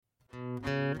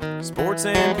sports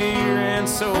and beer and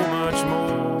so much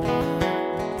more.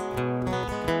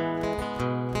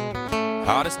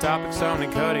 Hottest topics on the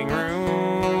cutting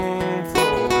room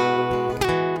floor.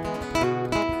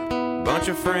 Bunch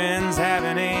of friends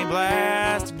having a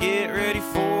blast. Get ready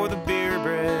for the Beer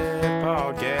Breath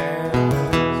Podcast.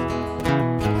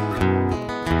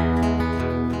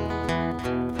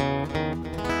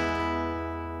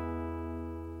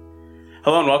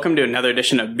 Hello and welcome to another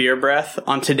edition of Beer Breath.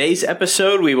 On today's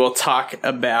episode, we will talk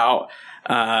about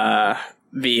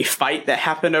the fight that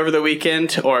happened over the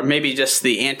weekend, or maybe just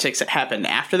the antics that happened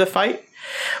after the fight.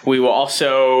 We will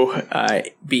also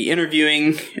be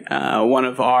interviewing one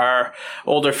of our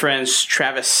older friends,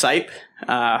 Travis Sipe,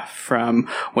 from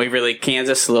Waverly,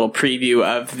 Kansas. A little preview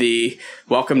of the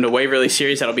Welcome to Waverly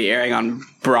series that'll be airing on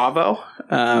Bravo.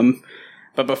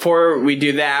 But before we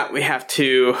do that, we have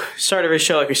to start every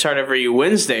show like we start every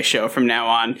Wednesday show from now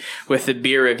on with the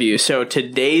beer review. So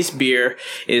today's beer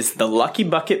is the Lucky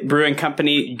Bucket Brewing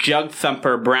Company Jug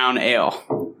Thumper Brown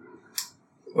Ale.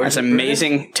 That's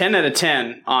amazing. 10 out of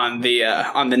 10 on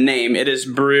the name. It is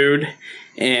brewed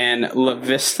in La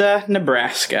Vista,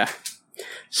 Nebraska.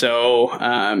 So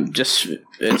it's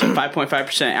a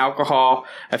 5.5% alcohol,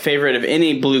 a favorite of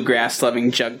any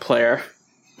bluegrass-loving jug player.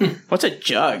 What's a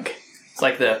jug? It's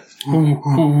like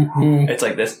it's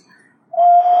like this.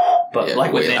 But yeah,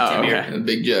 like with okay. anti-beer. A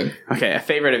big jug. Okay, a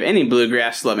favorite of any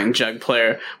bluegrass-loving jug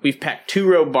player. We've packed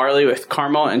 2-row barley with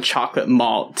caramel and chocolate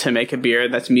malt to make a beer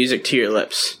that's music to your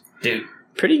lips. Dude.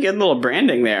 Pretty good little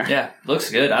branding there. Yeah, looks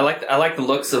good. I like the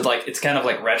looks of, like, it's kind of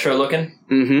like retro looking.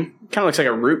 Mm-hmm. Kind of looks like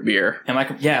a root beer. Am I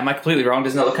completely wrong?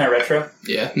 Doesn't that look kind of retro?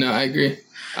 Yeah, no, I agree.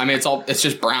 I mean, it's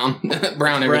just brown.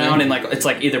 brown everything. Brown and like it's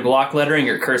like either block lettering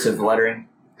or cursive lettering.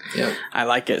 Yeah, I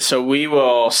like it. So we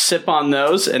will sip on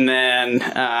those, and then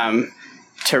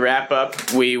to wrap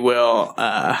up, we will,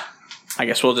 I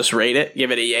guess we'll just rate it,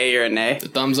 give it a yay or a nay. the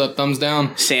thumbs up, thumbs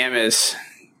down. Sam is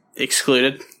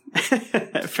excluded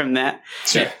from that.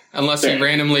 Sure. Unless he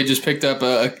randomly just picked up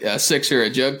a sixer, a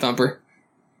jug thumper.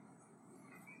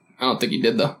 I don't think he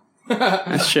did, though.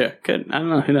 That's true. Good. I don't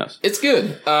know. Who knows? It's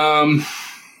good.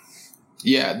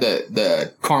 Yeah,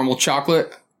 the caramel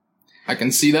chocolate, I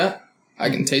can see that. I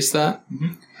can taste that.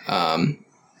 Mm-hmm.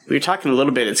 We were talking a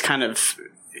little bit. It's kind of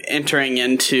entering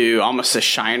into almost a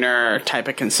Shiner type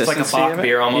of consistency. It's like a Bach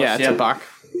beer almost. Yeah, it's a Bach.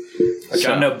 Like,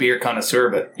 I'm no beer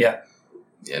connoisseur, but yeah.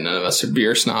 Yeah, none of us are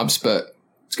beer snobs, but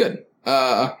it's good.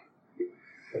 Yeah,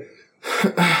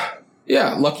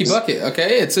 Lucky Bucket.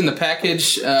 Okay, it's in the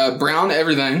package, brown,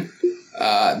 everything.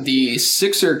 The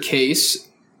sixer case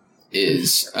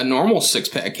is a normal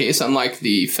 6-pack case, unlike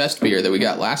the Fest beer that we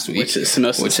got last week. Which is the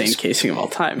most insane casing of all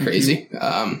time. Crazy.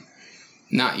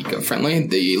 Not eco-friendly.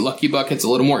 The Lucky Bucket's a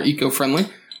little more eco-friendly.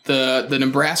 The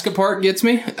Nebraska part gets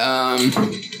me.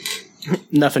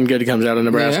 Nothing good comes out of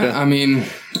Nebraska. Yeah, I mean...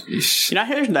 You know, I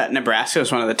heard that Nebraska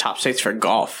is one of the top states for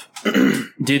golf.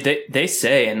 Dude, they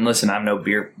say, and listen, I'm no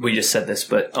beer, we just said this,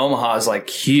 but Omaha is like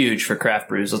huge for craft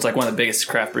brews. It's like one of the biggest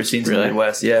craft brew scenes in the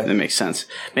Midwest. Yeah. That makes sense.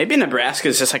 Maybe Nebraska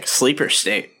is just like a sleeper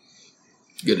state.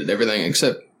 Good at everything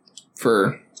except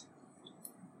for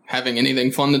having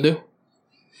anything fun to do.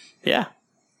 Yeah.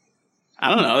 I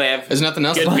don't know. They have There's nothing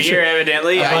else good to do. beer,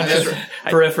 evidently.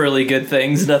 Peripherally good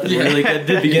things, nothing really good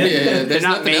to begin. Yeah, They're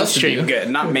not nothing else to do. mainstream good.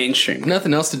 Not mainstream.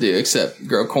 Nothing else to do except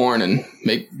grow corn and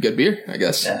make good beer, I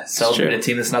guess. Yeah, celebrate a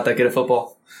team that's not that good at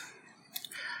football.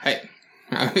 Hey,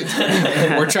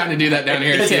 we're trying to do that down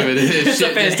here too. But it's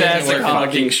a fantastic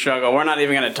Fucking struggle. We're not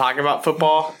even going to talk about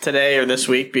football today or this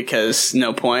week because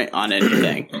no point on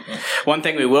anything. One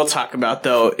thing we will talk about,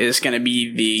 though, is going to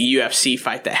be the UFC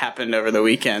fight that happened over the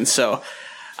weekend. So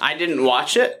I didn't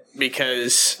watch it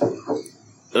because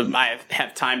I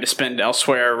have time to spend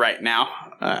elsewhere right now,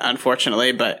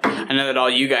 unfortunately. But I know that all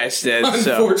you guys did.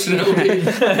 Unfortunately.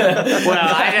 Well,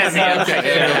 I didn't mean it like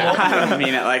that. I don't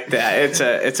mean it like that.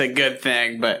 It's a good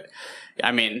thing, but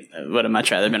I mean, would have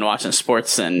much rather been watching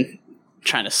sports than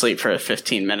trying to sleep for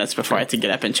 15 minutes before I had to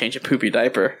get up and change a poopy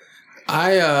diaper.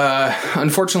 I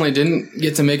unfortunately didn't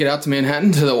get to make it out to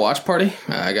Manhattan to the watch party.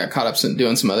 I got caught up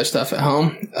doing some other stuff at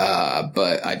home,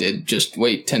 but I did just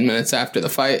wait 10 minutes after the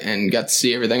fight and got to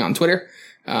see everything on Twitter.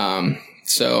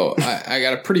 So I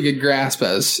got a pretty good grasp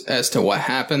as to what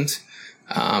happened.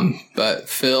 But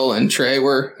Phil and Trey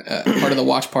were part of the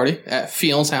watch party at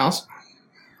Phil's house.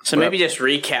 So maybe just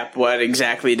recap what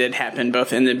exactly did happen,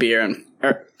 both in the beer and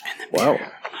both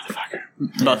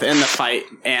in the fight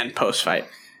and post fight.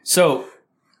 So,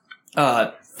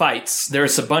 fights.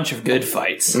 There's a bunch of good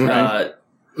fights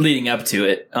leading up to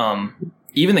it.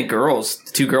 even the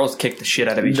two girls kicked the shit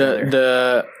out of each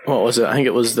other. What was it? I think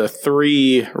it was the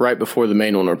 3 right before the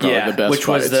main one were probably the best which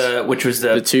fights. was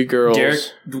the 2 girls. There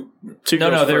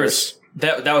was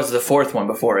that was the 4th one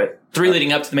before it. 3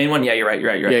 leading up to the main one. Yeah, you're right.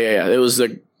 Yeah. It was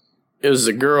the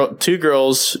 2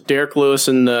 girls, Derek Lewis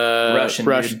and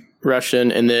the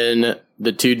Russian, and then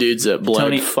the 2 dudes that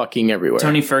bled fucking everywhere.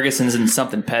 Tony Ferguson's and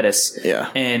something Pettis. Yeah.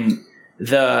 And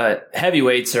the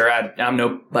heavyweights I'm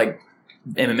no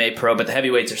MMA pro, but the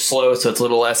heavyweights are slow, so it's a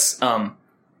little less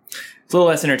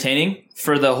entertaining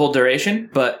for the whole duration.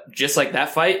 But just like that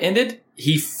fight ended,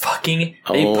 they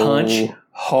punch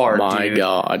hard. My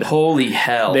God, holy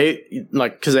hell! They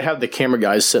because they have the camera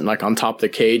guys sitting on top of the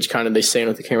cage, kind of they stand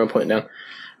with the camera pointing down,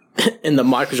 and the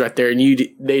mic was right there, and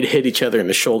they'd hit each other in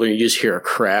the shoulder, and you just hear a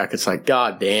crack. It's like,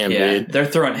 God damn, dude, they're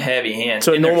throwing heavy hands.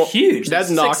 So and they're huge.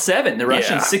 That's 6'7". The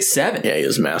Russian's 6'7". Yeah, he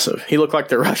was massive. He looked like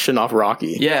the Russian off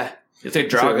Rocky. Yeah. It's like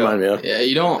Drago. Yeah,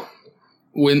 you don't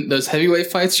win those heavyweight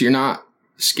fights. You're not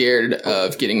scared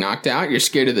of getting knocked out. You're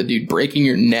scared of the dude breaking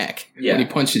your neck when he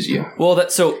punches you. Well,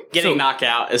 getting knocked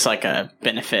out is like a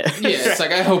benefit. Yeah, it's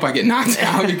like I hope I get knocked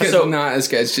out because if not, this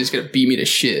guy's just gonna beat me to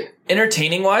shit.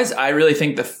 Entertaining wise, I really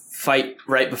think the fight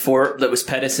right before that was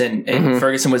Pettis and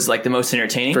Ferguson was the most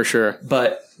entertaining for sure.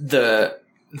 But the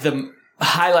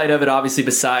highlight of it, obviously,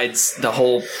 besides the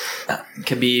whole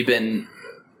Khabib and.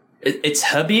 It's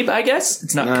Habib, I guess.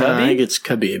 It's not Khabib. I think it's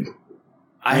Khabib.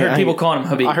 I heard people calling him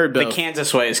Habib. I heard both. The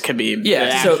Kansas way is Khabib.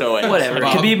 Yeah, so whatever.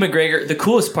 Khabib McGregor. The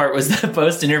coolest part was the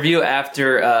post interview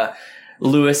after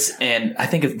Lewis and I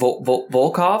think it's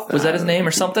Volkov. Was that his name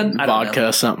or something? I don't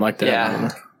know. Something like that.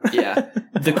 Yeah. Yeah.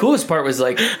 The coolest part was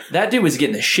that dude was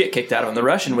getting the shit kicked out of him. The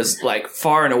Russian was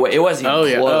far and away. It wasn't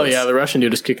even close. Oh yeah, the Russian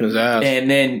dude was kicking his ass. And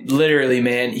then literally,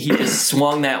 man, he just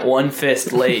swung that one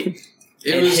fist late.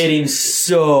 It hit him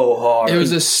so hard. It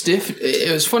was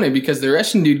it was funny because the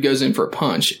Russian dude goes in for a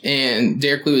punch and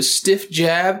Derek Lewis stiff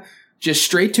jab just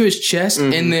straight to his chest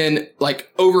and then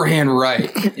overhand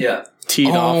right. Yeah. Teed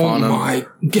off on him. Oh my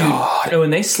God. When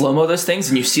they slow-mo those things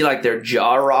and you see their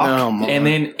jaw rock and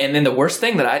then the worst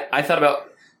thing that I thought about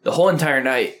the whole entire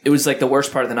night, it was the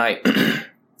worst part of the night.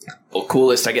 Well,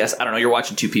 coolest, I guess. I don't know. You're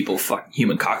watching 2 people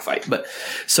human cockfight. But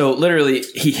so literally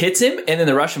he hits him and then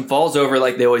the Russian falls over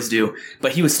like they always do.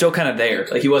 But he was still kind of there.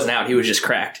 He wasn't out. He was just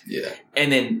cracked. Yeah.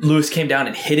 And then Lewis came down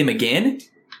and hit him again.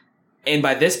 And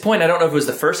by this point, I don't know if it was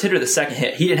the first hit or the second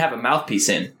hit. He didn't have a mouthpiece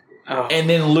in. Oh. And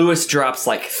then Lewis drops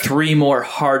 3 more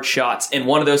hard shots. And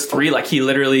one of those 3, he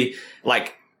literally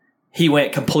he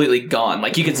went completely gone.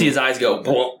 You could see his eyes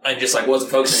go and just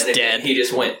wasn't focusing. Dead. He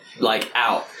just went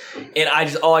out.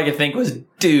 And all I could think was,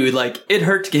 dude, it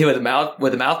hurt to get hit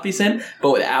with a mouthpiece in,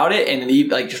 but without it, and he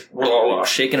just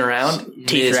shaking around,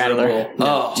 teeth rattler.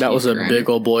 Oh, that was a big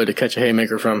old boy to catch a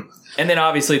haymaker from. And then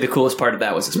obviously the coolest part of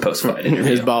that was his post-fight interview.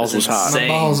 His balls was hot. My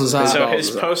balls was hot. So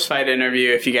his post-fight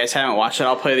interview, if you guys haven't watched it,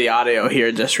 I'll play the audio here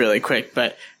just really quick,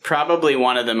 but probably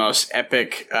one of the most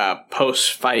epic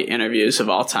post-fight interviews of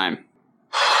all time.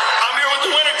 I'm here with the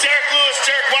winner, Derek Lewis.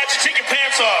 Derek, why'd you take your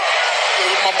pants off?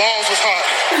 My balls was hot.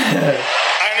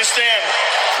 I understand.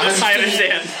 I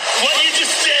understand. What you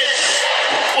just did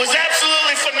was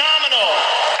absolutely phenomenal.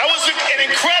 That was an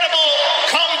incredible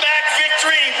comeback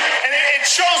victory, and it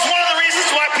shows one of the reasons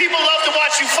why people love to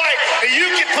watch you fight, that you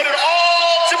can put it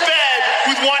all to bed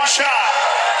with one shot.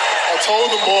 I told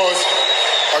them boys,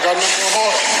 I got nothing on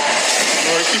heart.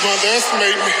 They keep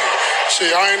underestimating me.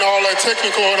 Shit, I ain't all that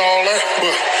technical and all that,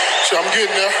 but shit, I'm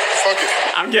getting there. Fuck it.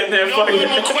 I'm getting there. Fuck it.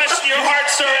 We'll question your heart,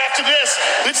 sir, after this.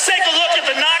 Let's take a look at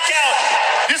the knockout.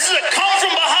 This is a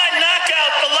come-from-behind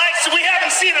knockout, the likes we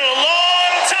haven't seen in a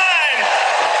long time.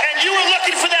 And you were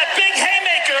looking for that big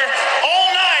haymaker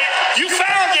all night. You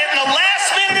found it in the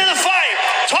last minute of the fight.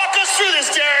 Talk us through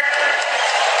this, Derek.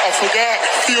 I forgot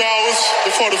a few hours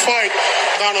before the fight,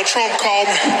 Donald Trump called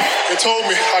me and told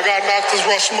me I got knocked this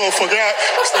Russian motherfucker out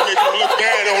because they make him look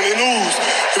bad on the news.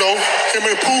 Him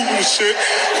and Putin and shit.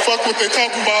 Fuck what they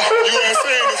talking about.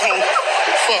 USA in this hoe.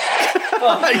 Fuck.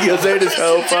 USA in this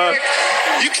hoe. Fuck.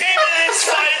 You came into this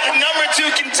fight the number 2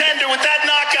 contender with that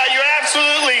knockout. You're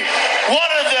absolutely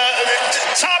one of the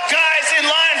top guys in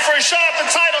line for a shot at the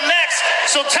title next.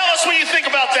 So tell us what you think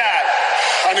about that.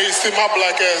 I need to sit my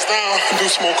black ass down and do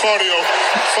some more cardio.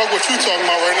 Fuck what you talking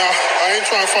about right now. I ain't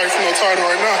trying to fight for no title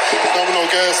right now. Don't have no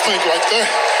gas tank like that.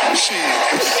 Shit.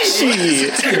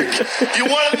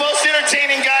 You're one of the most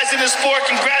entertaining guys in the sport.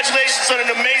 Congratulations on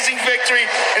an amazing victory.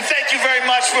 And thank you very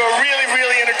much for a really,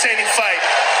 really entertaining fight.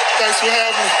 Thanks for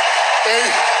having me. Hey,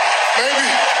 maybe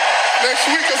next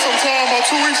week or sometime or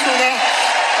 2 weeks from now,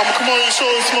 I'm going to come on your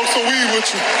show and smoke some weed with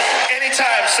you.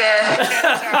 Anytime, sir.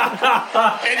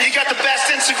 Anytime. And you got the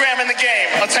best Instagram in the game.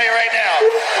 I'll tell you right now.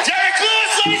 Derek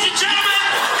Lewis, ladies and gentlemen.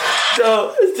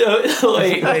 So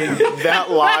wait.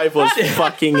 That live was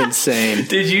fucking insane.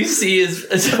 Did you see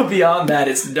so beyond that,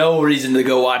 it's no reason to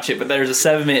go watch it, but there's a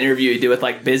 7-minute interview he did with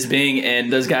like Bisbing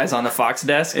and those guys on the Fox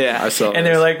desk. Yeah. I saw And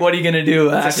they're like, what are you going to do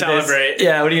after celebrate? This?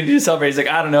 Yeah, what are you going to do to celebrate? He's like,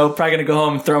 I don't know, probably going to go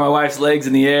home and throw my wife's legs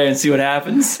in the air and see what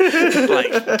happens.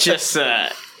 Like, just a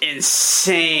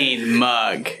insane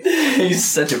mug. He's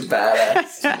such a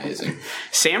badass. Amazing.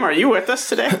 Sam, are you with us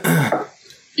today?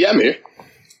 Yeah, I'm here.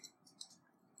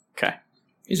 Okay.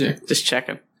 He's there. Just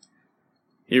checking.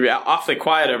 You're awfully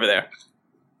quiet over there.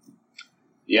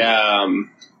 Yeah.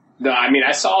 No, I mean,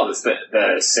 I saw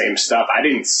the same stuff. I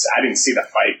didn't see the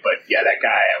fight, but yeah, that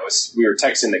guy. We were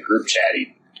texting the group chat.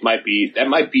 That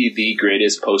might be the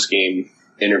greatest post game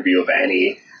interview of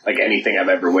anything I've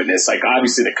ever witnessed. Like,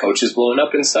 obviously, the coaches blowing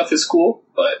up and stuff is cool,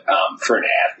 but for an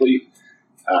athlete,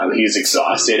 he's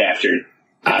exhausted after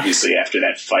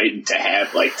that fight, and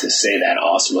to say that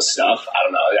awesome stuff. I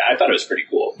don't know. I thought it was pretty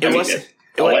cool.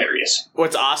 Hilarious.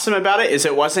 What's awesome about it is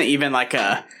it wasn't even like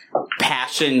a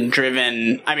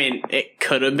passion-driven. I mean, it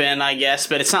could have been, I guess,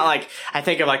 but it's not like I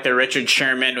think of like the Richard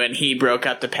Sherman when he broke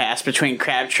up the pass between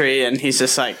Crabtree, and he's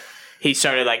just like. He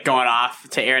started like going off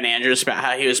to Aaron Andrews about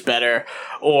how he was better,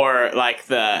 or like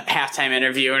the halftime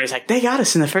interview, and he's like, "They got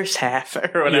us in the first half,"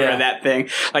 or whatever that thing,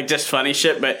 like just funny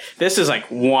shit. But this is like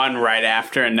one right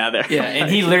after another. Yeah,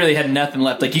 and he literally had nothing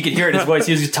left. Like you could hear it in his voice.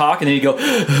 He was just talking, and he'd go,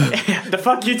 "The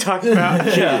fuck you talking about?"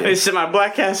 They sit my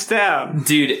black ass down,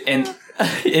 dude, and.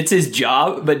 It's his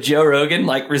job, but Joe Rogan,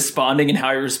 like, responding and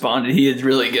how he responded, he is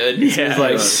really good. He's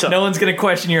like, no one's going to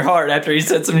question your heart after he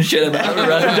said some shit about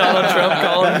Donald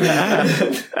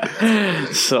Trump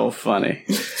calling. So funny.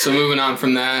 So moving on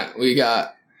from that, we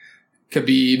got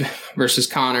Khabib versus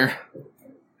Conor.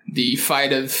 The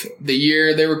fight of the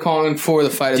year they were calling for, the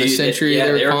fight of the century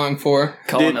they were calling for.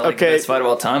 Calling it like the best fight of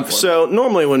all time for So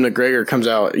normally when McGregor comes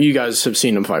out, you guys have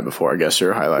seen him fight before, I guess,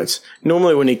 or highlights.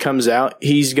 Normally when he comes out,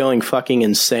 he's going fucking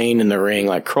insane in the ring,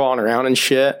 like crawling around and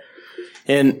shit.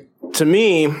 And to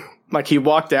me, like he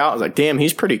walked out, I was like, damn,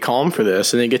 he's pretty calm for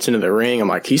this. And then he gets into the ring, I'm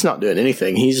like, he's not doing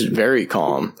anything. He's very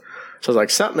calm. So I was like,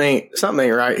 something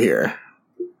ain't right here.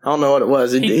 I don't know what it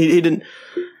was. He didn't.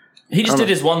 He just did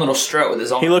his one little strut with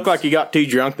his arms. He looked like he got too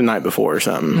drunk the night before or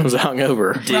something. He was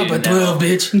hungover. Dude, 12,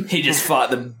 bitch. He just fought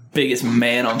the biggest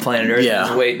man on planet Earth in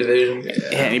his weight division.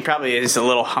 Yeah, and he probably is a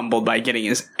little humbled by getting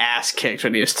his ass kicked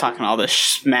when he was talking all this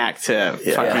smack to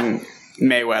fucking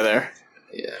Mayweather.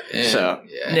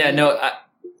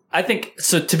 I think,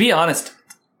 so to be honest,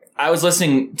 I was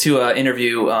listening to an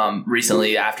interview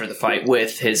recently after the fight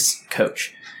with his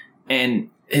coach, and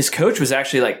his coach was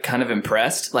actually like kind of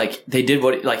impressed. Like they did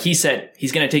he said,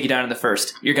 he's going to take you down in the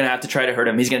first. You're going to have to try to hurt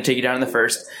him. He's going to take you down in the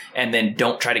first, and then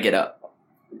don't try to get up,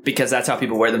 because that's how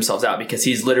people wear themselves out, because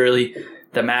he's literally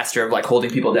the master of like holding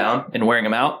people down and wearing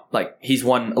them out. Like he's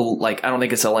won, like, I don't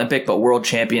think it's Olympic, but world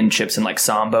championships in like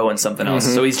Sambo and something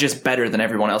else. So he's just better than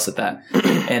everyone else at that.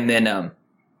 And then,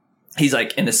 he's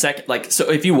like in the second, like, so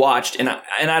if you watched,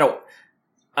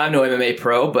 I'm no MMA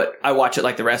pro, but I watch it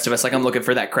like the rest of us. Like I'm looking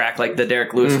for that crack, like the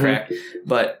Derek Lewis crack.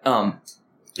 But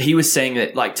he was saying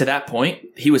that like to that point,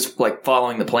 he was like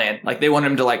following the plan. Like they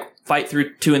wanted him to like fight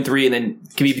through 2 and 3, and then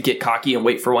Khabib get cocky and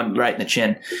wait for one right in the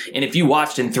chin. And if you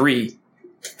watched in 3,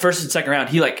 first and second round,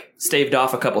 he like staved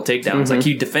off a couple takedowns. Like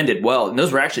he defended well, and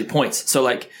those were actually points. So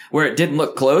like where it didn't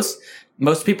look close,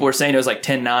 most people were saying it was like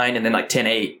 10-9 and then like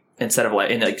 10-8 instead of like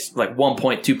in like 1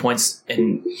 point, 2 points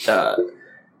in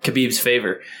Khabib's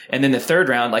favor. And then the third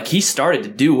round, like he started to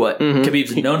do what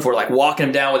Khabib's known for, like walking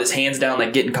him down with his hands down,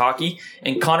 like getting cocky.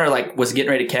 And Conor like was getting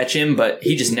ready to catch him, but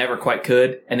he just never quite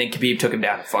could. And then Khabib took him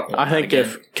down and fucking I think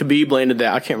if Khabib landed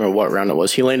that, I can't remember what round it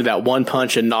was. He landed that one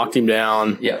punch and knocked him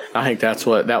down. Yeah. I think that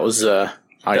was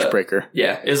icebreaker.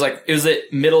 It was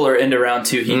at middle or end of round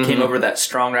 2. He came over that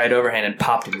strong right overhand and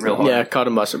popped him real hard. Yeah, caught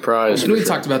him by surprise. And we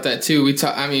talked about that too.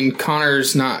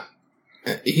 Conor's not.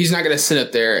 He's not going to sit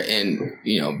up there and,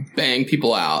 bang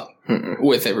people out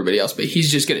with everybody else, but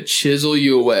he's just going to chisel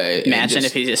you away. Imagine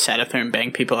if he just sat up there and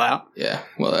banged people out. Yeah,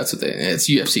 well, that's what it's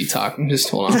UFC talk.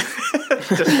 Just hold on.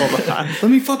 Just hold on.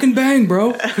 Let me fucking bang,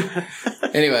 bro.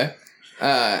 Anyway,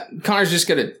 Conor's just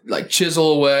going to like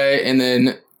chisel away and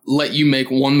then let you make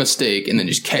one mistake and then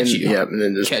just catch you. Yeah, and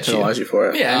then just penalize you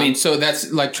for it. Yeah, I mean, so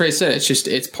that's like Trey said,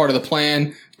 it's part of the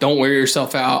plan. Don't wear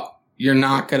yourself out. You're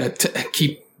not going to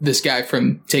keep this guy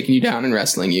from taking you down and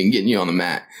wrestling you and getting you on the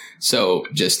mat. So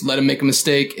just let him make a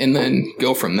mistake and then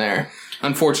go from there.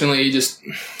 Unfortunately,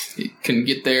 he couldn't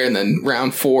get there. And then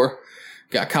round 4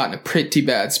 got caught in a pretty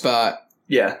bad spot.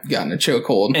 Yeah. got in a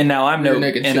chokehold. And now I'm Rear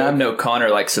naked choke. I'm no Conor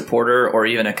like supporter or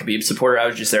even a Khabib supporter. I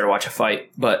was just there to watch a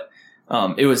fight, but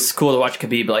it was cool to watch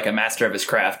Khabib like a master of his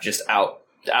craft just out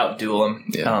duel him.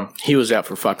 Yeah. He was out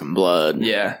for fucking blood.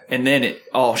 Yeah, and then it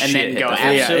all And shit then hit go the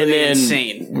fan. absolutely and then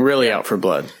insane. Really out for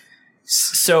blood.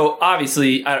 So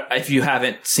obviously, if you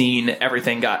haven't seen,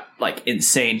 everything got like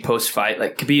insane post fight.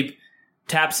 Like Khabib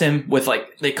taps him with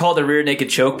like they call it a rear naked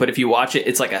choke, but if you watch it,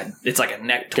 it's like a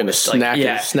neck twist. Gonna snap like,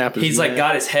 his- snap his He's like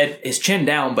neck. got his chin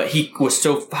down, but he was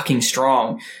so fucking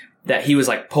strong that he was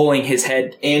like pulling his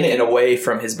head in and away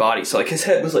from his body. So like his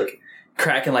head was like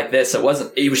cracking like this.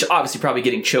 So he was obviously probably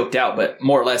getting choked out, but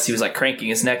more or less he was like cranking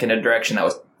his neck in a direction that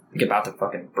was like, about to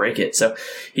fucking break it. So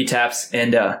he taps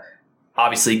and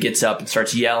obviously gets up and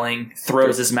starts yelling,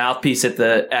 throws his mouthpiece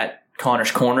at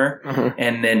Conor's corner,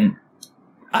 and then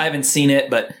I haven't seen it,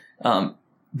 but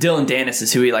Dylan Dennis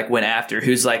is who he like went after,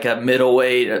 who's like a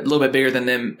middleweight, a little bit bigger than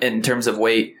them in terms of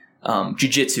weight.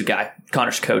 Jiu-jitsu guy,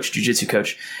 Conor's coach, jiu-jitsu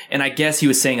coach. And I guess he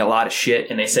was saying a lot of shit,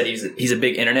 and they said he's a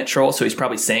big internet troll, so he's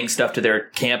probably saying stuff to their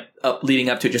camp leading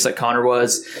up to it, just like Conor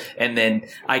was. And then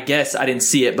I guess I didn't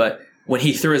see it, but when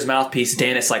he threw his mouthpiece,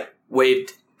 Dennis like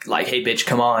waved like, "Hey bitch,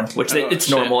 come on," which it's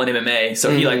normal in MMA.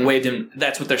 So he like waved him.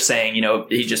 That's what they're saying. You know,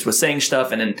 he just was saying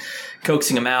stuff and then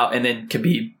coaxing him out, and then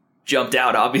Khabib jumped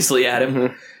out obviously at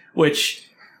him, which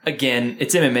again,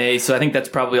 it's MMA, so I think that's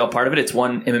probably all part of it. It's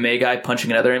one MMA guy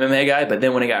punching another MMA guy, but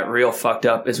then when it got real fucked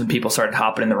up is when people started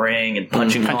hopping in the ring and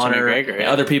punching Conor. McGregor, yeah. And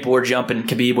other people were jumping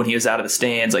Khabib when he was out of the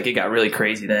stands. Like, it got really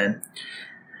crazy then.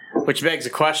 Which begs a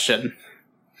question.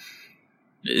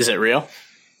 Is it real?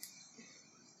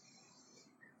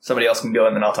 Somebody else can go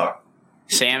and then I'll talk.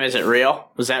 Sam, is it real?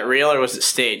 Was that real or was it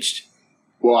staged?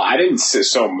 Well, I didn't.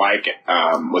 So Mike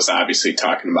was obviously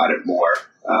talking about it more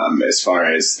as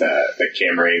far as the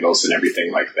camera angles and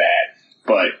everything like that.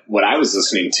 But what I was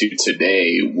listening to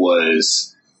today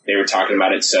was they were talking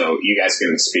about it. So you guys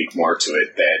can speak more to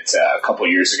it. That a couple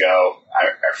years ago,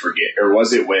 I forget, or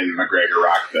was it when McGregor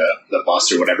rocked the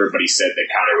bus or whatever? But he said that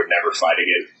Conor would never fight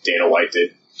again. Dana White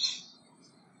did.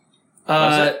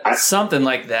 Something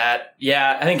like that.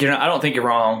 Yeah, I don't think you're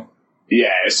wrong.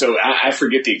 Yeah, so I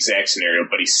forget the exact scenario,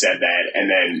 but he said that, and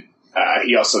then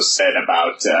he also said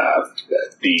about the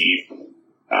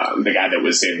guy that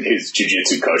was in his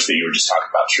jiu-jitsu coach that you were just talking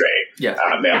about, Trey. Yeah.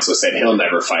 They also said he'll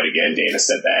never fight again. Dana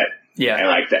said that. Yeah. And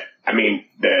like that, I mean,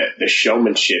 the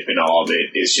showmanship and all of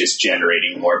it is just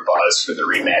generating more buzz for the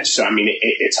rematch. So, I mean,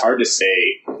 it's hard to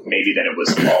say maybe that it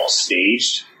was all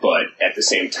staged, but at the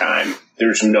same time,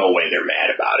 there's no way they're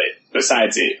mad about it.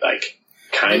 Besides it, like,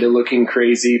 kind of looking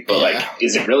crazy, but like,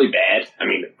 is it really bad? I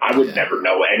mean, I would never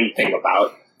know anything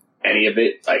about any of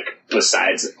it, like,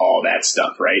 besides all that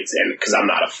stuff, right? And because I'm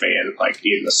not a fan, like,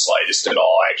 even the slightest at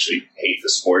all. I actually hate the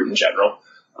sport in general.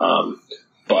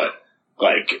 But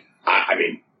like, I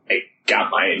mean, it got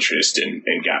my interest and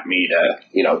got me to,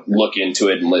 you know, look into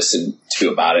it and listen to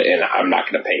about it. And I'm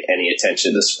not going to pay any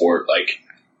attention to the sport, like,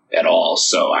 at all.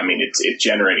 So, I mean, it's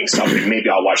generating something. Maybe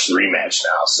I'll watch the rematch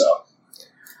now. So,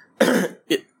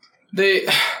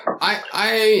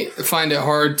 I find it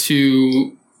hard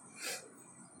to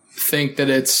think that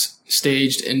it's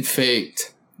staged and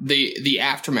faked. The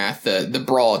aftermath, the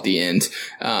brawl at the end,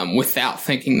 without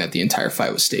thinking that the entire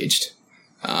fight was staged.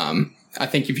 I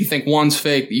think if you think one's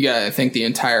fake, you gotta think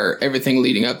everything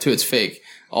leading up to it's fake.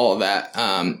 All of that.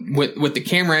 With the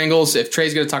camera angles, if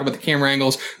Trey's gonna talk about the camera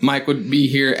angles, Mike would be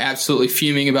here absolutely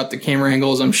fuming about the camera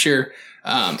angles, I'm sure.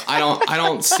 I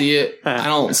don't see it. I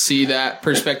don't see that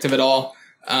perspective at all.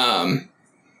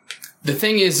 The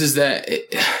thing is that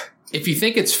if you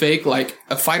think it's fake, like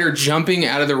a fighter jumping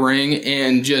out of the ring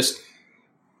and just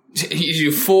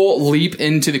you full leap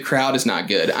into the crowd is not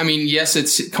good. I mean, yes,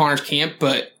 it's Conor's camp,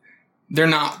 but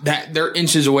they're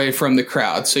inches away from the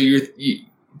crowd. So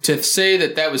to say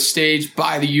that was staged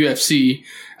by the UFC,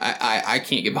 I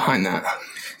can't get behind that.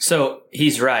 So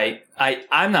he's right.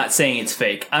 I'm not saying it's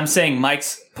fake. I'm saying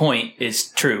Mike's point is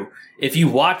true. If you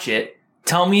watch it,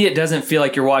 tell me it doesn't feel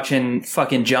like you're watching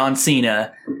fucking John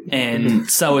Cena and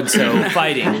so-and-so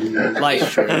fighting. Like,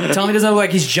 tell me it doesn't look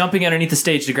like he's jumping underneath the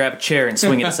stage to grab a chair and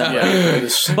swing it somewhere.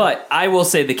 But I will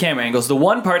say the camera angles. The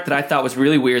one part that I thought was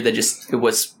really weird that it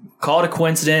was, call it a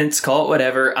coincidence, call it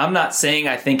whatever. I'm not saying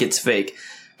I think it's fake.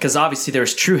 Because obviously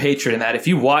there's true hatred in that. If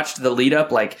you watched the lead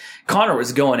up, like Conor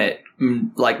was going at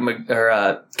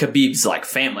Khabib's like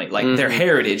family, like their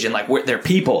heritage and like their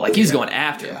people. Like he's going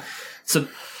after him. So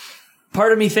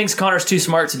part of me thinks Conor's too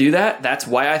smart to do that. That's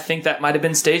why I think that might have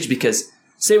been staged. Because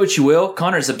say what you will,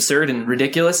 Conor's absurd and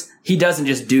ridiculous. He doesn't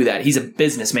just do that. He's a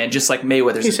businessman, just like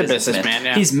Mayweather's a businessman.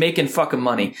 Yeah. He's making fucking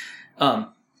money.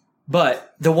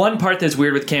 But the one part that's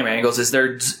weird with camera angles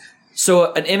is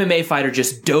so an MMA fighter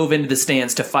just dove into the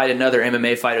stands to fight another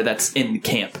MMA fighter that's in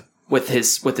camp with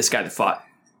this guy that fought.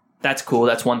 That's cool.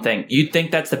 That's one thing. You'd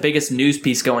think that's the biggest news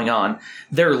piece going on.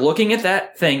 They're looking at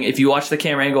that thing. If you watch the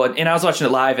camera angle, and I was watching it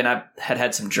live, and I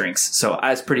had some drinks, so I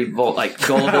was pretty gullible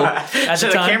at So the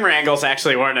the time. camera angles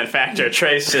actually weren't a factor.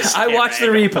 Trace just. I watched the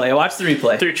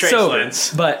replay Through Trace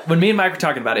lens. But when me and Mike were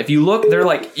talking about it, if you look, they're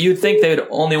like, you'd think they would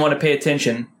only want to pay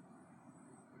attention.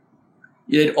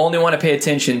 You'd only want to pay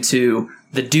attention to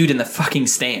the dude in the fucking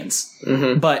stands.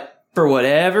 Mm-hmm. But for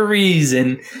whatever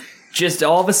reason, just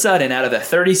all of a sudden, out of the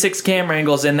 36 camera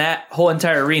angles in that whole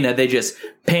entire arena, they just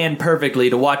pan perfectly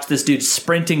to watch this dude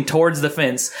sprinting towards the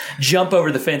fence, jump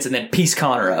over the fence, and then piece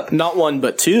Connor up. Not one,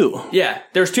 but two. Yeah,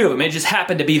 there's two of them. It just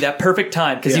happened to be that perfect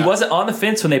time because he wasn't on the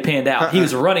fence when they panned out. He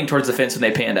was running towards the fence when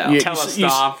they panned out.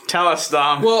 Tell us,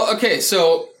 Dom. Well, okay,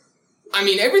 so I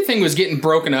mean, everything was getting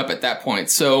broken up at that point.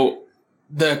 So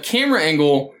the camera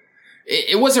angle,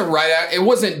 it wasn't it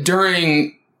wasn't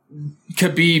during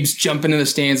Khabib's jumping in the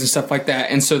stands and stuff like that.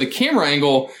 And so the camera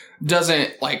angle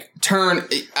doesn't like turn.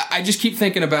 I just keep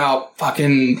thinking about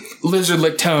fucking lizard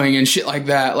lick towing and shit like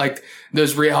that. Like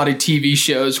those reality TV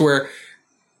shows where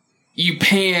you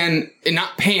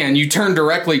you turn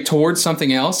directly towards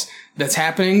something else that's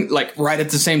happening like right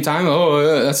at the same time.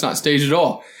 Oh, that's not staged at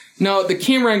all. No, the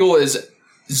camera angle is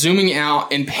zooming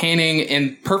out and panning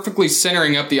and perfectly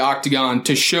centering up the octagon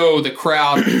to show the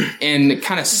crowd and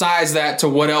kind of size that to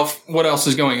what else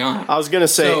is going on. I was gonna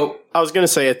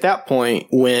say at that point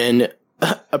when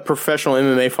a professional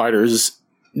MMA fighter is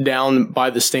down by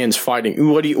the stands fighting,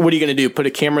 what are you gonna do? Put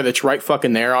a camera that's right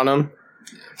fucking there on him?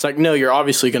 It's like, no, you're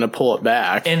obviously going to pull it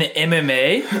back. In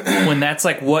MMA, when that's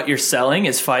like what you're selling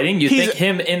is fighting, you think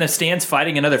him in the stands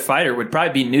fighting another fighter would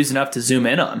probably be news enough to zoom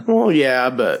in on. Well, yeah,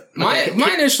 but my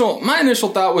initial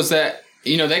thought was that,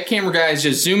 you know, that camera guy is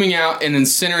just zooming out and then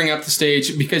centering up the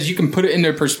stage because you can put it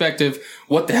into perspective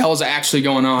what the hell is actually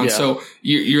going on. Yeah. So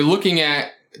you're looking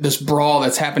at this brawl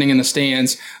that's happening in the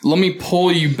stands. Let me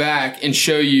pull you back and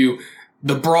show you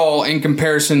the brawl in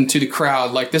comparison to the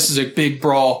crowd. Like, this is a big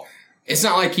brawl. It's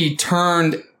not like he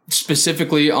turned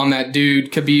specifically on that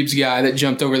dude, Khabib's guy that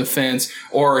jumped over the fence,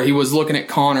 or he was looking at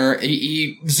Connor.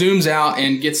 He zooms out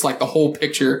and gets like the whole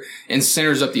picture and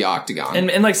centers up the octagon.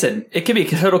 And like I said, it could be a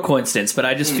total coincidence, but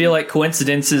I just feel like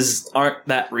coincidences aren't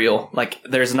that real. Like,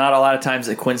 there's not a lot of times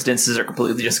that coincidences are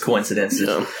completely just coincidences.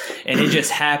 No. And it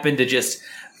just happened to just...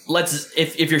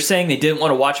 If you're saying they didn't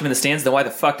want to watch him in the stands, then why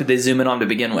the fuck did they zoom in on him to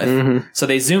begin with? Mm-hmm. So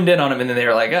they zoomed in on him, and then they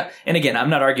were like, and again, I'm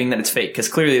not arguing that it's fake, because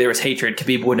clearly there was hatred.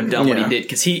 Khabib wouldn't have done what he did,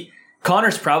 because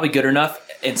Connor's probably good enough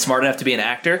and smart enough to be an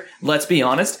actor. Let's be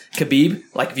honest. Khabib,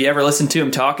 like, if you ever listen to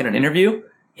him talk in an interview,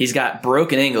 he's got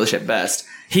broken English at best.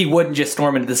 He wouldn't just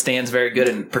storm into the stands very good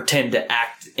and pretend to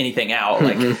act anything out.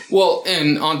 Mm-hmm. Like, well,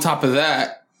 and on top of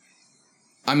that,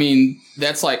 I mean,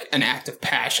 that's like an act of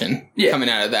passion coming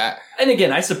out of that. And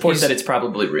again, I support that it's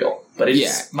probably real, but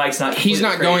Mike's not. He's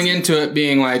not going into it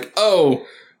being like, oh,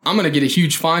 I'm going to get a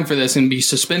huge fine for this and be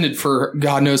suspended for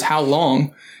God knows how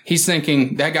long. He's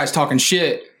thinking, that guy's talking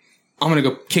shit. I'm going to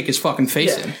go kick his fucking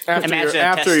face in. Imagine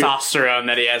the testosterone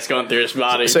that he has going through his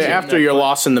body. So after you're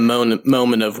lost in the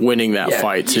moment of winning that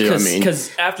fight, too.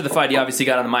 Because after the fight, he obviously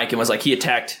got on the mic and was like, he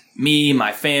attacked me,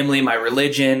 my family, my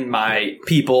religion, my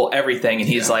people, everything. And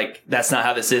he's like, that's not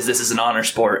how this is. This is an honor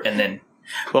sport. And then...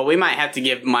 Well, we might have to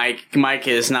give Mike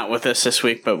is not with us this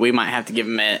week, but we might have to give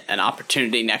him an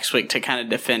opportunity next week to kind of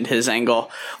defend his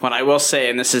angle. What I will say,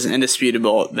 and this is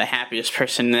indisputable, the happiest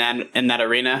person in that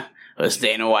arena was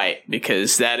Dana White,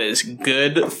 because that is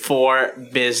good for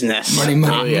business.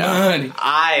 Money.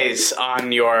 Eyes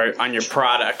on your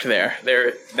product there.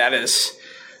 That is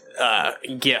a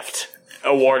gift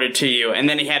awarded to you. And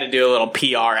then he had to do a little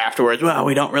PR afterwards. Well,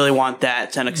 we don't really want that.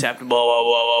 It's unacceptable.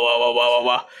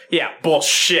 Whoa. Yeah,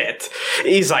 bullshit.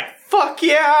 He's like, fuck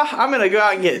yeah, I'm going to go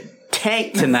out and get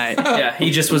tanked tonight. Yeah, he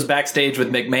just was backstage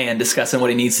with McMahon discussing what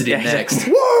he needs to do next.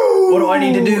 Whoa! What do I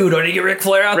need to do? Do I need to get Ric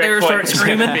Flair out there and start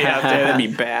screaming? Be out there. That'd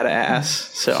be badass.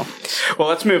 So, well,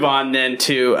 let's move on then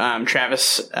to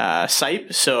Travis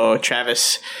Sipe. So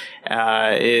Travis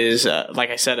is,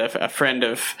 like I said, a friend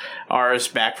of ours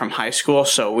back from high school.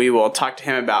 So we will talk to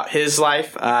him about his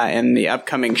life and the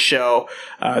upcoming show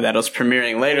that is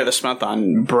premiering later this month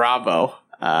on Bravo,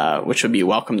 which would be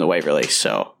Welcome to Waverly.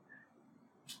 So,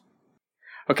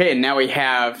 okay, and now we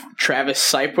have Travis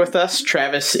Sipe with us.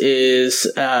 Travis is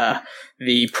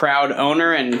the proud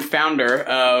owner and founder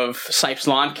of Sipe's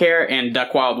Lawn Care and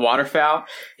Duck Wild Waterfowl.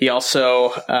 He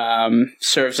also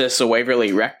serves as the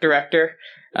Waverly Rec Director.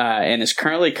 and is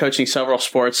currently coaching several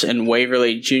sports in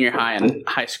Waverly Junior High and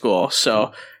high school.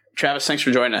 So, Travis, thanks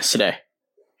for joining us today.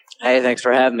 Hey, thanks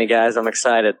for having me, guys. I'm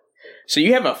excited. So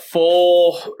you have a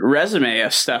full resume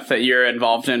of stuff that you're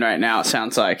involved in right now, it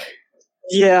sounds like.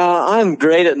 Yeah, I'm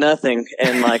great at nothing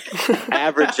and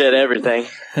average at everything.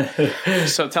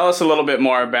 So tell us a little bit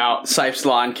more about Sipes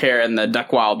Lawn Care and the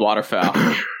Duck Wild Waterfowl.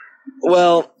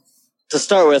 Well, to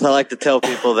start with, I like to tell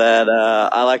people that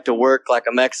I like to work like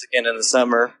a Mexican in the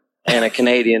summer and a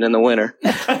Canadian in the winter.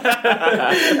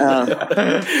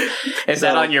 Is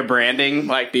that on your branding?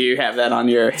 Do you have that on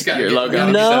your logo?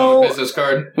 No. Business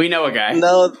card. We know a guy.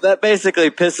 No, that basically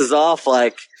pisses off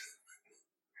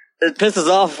it pisses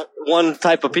off one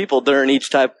type of people during each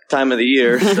time of the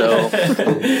year. So,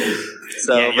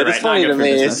 Yeah, but it's right. funny Not to good for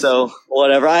me. business. So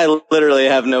whatever. I literally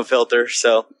have no filter.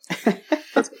 So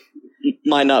that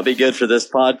might not be good for this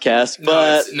podcast,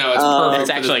 but it's perfect. It's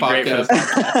for actually this great for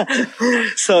podcast.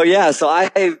 this. So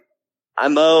I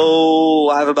mow.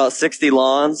 I have about 60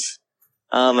 lawns.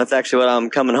 That's actually what I'm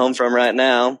coming home from right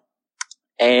now,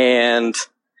 and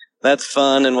that's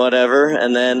fun and whatever.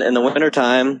 And then in the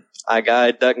wintertime, I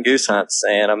guide duck and goose hunts,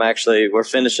 and we're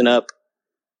finishing up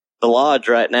the lodge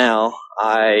right now.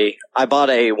 I bought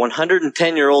a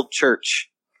 110-year-old church.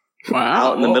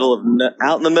 Wow. Out in the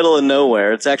middle of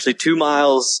nowhere. It's actually 2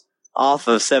 miles off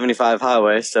of 75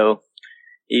 highway, so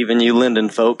even you Linden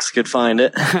folks could find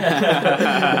it.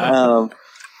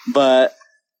 But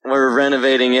we're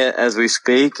renovating it as we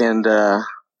speak, and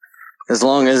as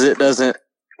long as it doesn't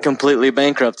completely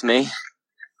bankrupt me,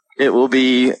 it will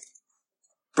be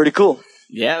pretty cool.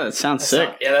 Yeah, that sounds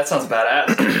sick. That sounds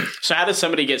badass. So how does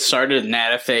somebody get started in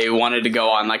that if they wanted to go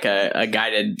on a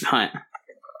guided hunt?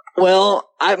 Well,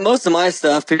 most of my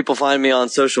stuff, people find me on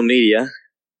social media.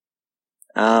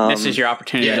 This is your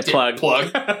opportunity to plug.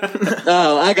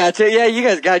 Oh, I got you. Yeah, you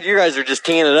guys are just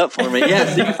teeing it up for me. Yeah,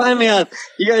 so you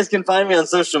guys can find me on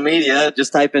social media.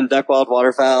 Just type in Duck Wild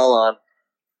Waterfowl on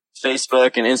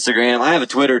Facebook and Instagram. I have a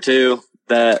Twitter too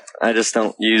that I just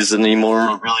don't use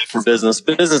anymore really for business.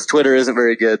 Business Twitter isn't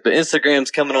very good, but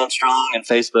Instagram's coming on strong and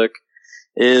Facebook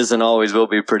is and always will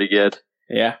be pretty good.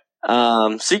 Yeah.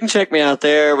 So you can check me out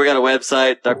there. We got a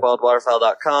website,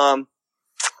 duckwildwaterfowl.com.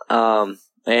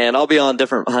 And I'll be on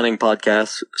different hunting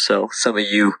podcasts. So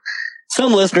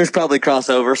some listeners probably cross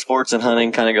over. Sports and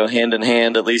hunting kind of go hand in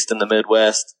hand, at least in the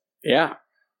Midwest. Yeah.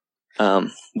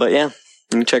 But yeah,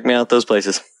 you can check me out those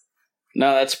places.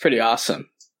 No, that's pretty awesome.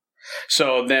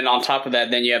 So then on top of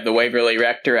that, then you have the Waverly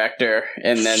Rec Director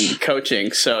and then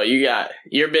coaching. So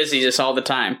you're busy just all the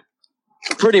time.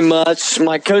 Pretty much.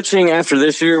 My coaching after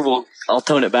this year, I'll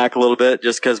tone it back a little bit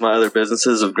just because my other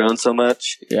businesses have grown so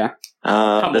much. Yeah.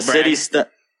 The city stuff.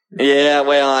 Yeah,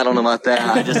 well, I don't know about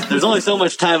that. There's only so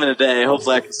much time in a day.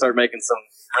 Hopefully I can start making some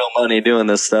real money doing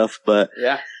this stuff. But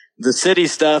yeah, the city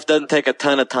stuff doesn't take a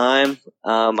ton of time.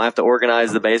 I have to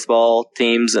organize the baseball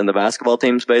teams and the basketball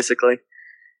teams basically.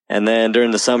 And then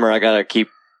during the summer, I got to keep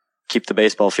the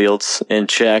baseball fields in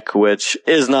check, which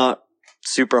is not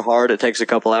super hard. It takes a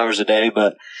couple hours a day,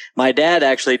 but my dad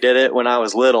actually did it when I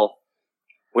was little,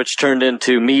 which turned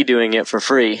into me doing it for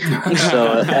free.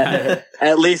 So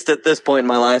at least at this point in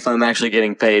my life, I'm actually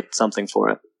getting paid something for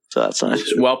it. So that's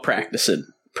nice. Well practiced.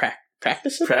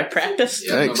 Practice?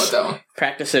 Yeah, I don't know about that one.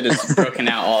 Practice it has broken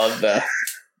out all of the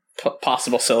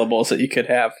possible syllables that you could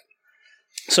have.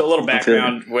 So a little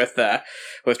background with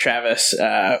Travis.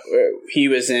 He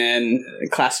was in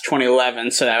class of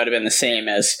 2011, so that would have been the same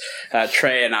as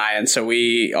Trey and I. And so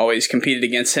we always competed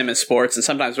against him in sports and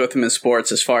sometimes with him in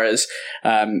sports as far as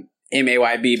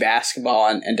MAYB basketball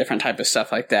and different type of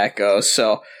stuff like that goes.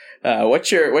 So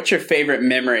what's your favorite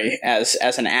memory as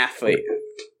an athlete?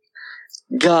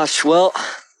 Gosh, well,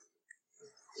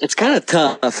 it's kind of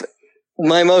tough.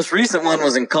 My most recent one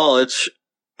was in college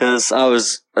because I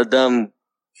was a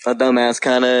dumbass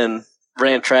kind of and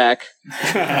ran track.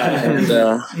 And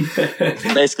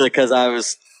basically because I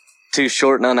was too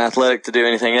short and unathletic to do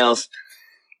anything else.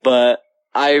 But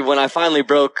when I finally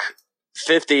broke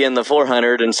 50 in the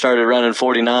 400 and started running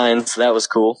 49s, that was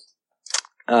cool.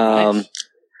 Nice.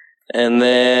 And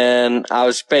then I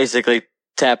was basically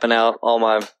tapping out all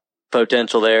my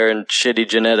potential there and shitty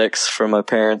genetics from my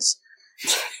parents.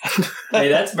 Hey,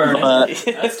 that's burning.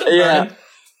 That's still burning.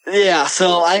 Yeah,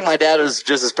 so I think my dad was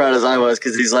just as proud as I was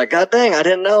because he's like, God dang, I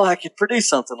didn't know I could produce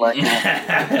something like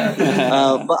that.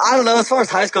 But I don't know, as far as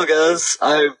high school goes,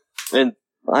 I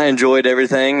enjoyed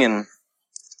everything, and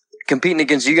competing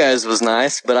against you guys was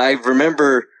nice, but I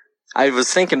remember I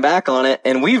was thinking back on it,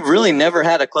 and we really never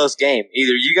had a close game.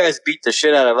 Either you guys beat the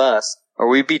shit out of us, or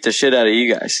we beat the shit out of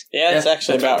you guys. Yeah, that's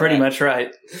actually about pretty right. much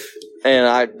right.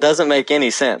 and it doesn't make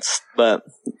any sense, but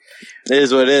it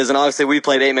is what it is. And obviously we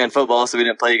played 8-man football, so we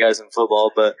didn't play you guys in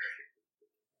football, but.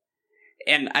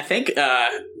 And I think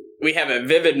we have a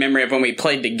vivid memory of when we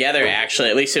played together, actually.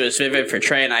 At least it was vivid for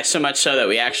Trey and I, so much so that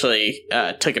we actually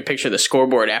took a picture of the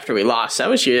scoreboard after we lost.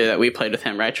 That was you that we played with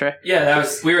him, right, Trey? Yeah,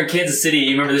 we were in Kansas City.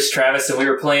 You remember this, Travis? And we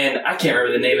were playing, I can't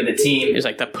remember the name of the team. It was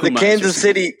like the Pumas.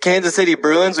 The Kansas City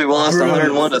Bruins. We lost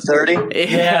 101-30.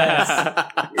 Yes.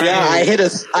 Yeah, I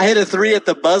hit a 3 at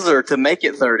the buzzer to make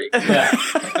it 30. Yeah.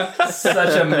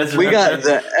 Such a miserable. We got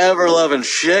the ever-loving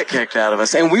shit kicked out of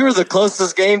us. And we were the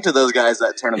closest game to those guys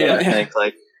that tournament, I think.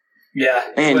 Like, yeah,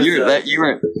 man, you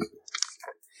were.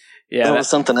 Yeah, that was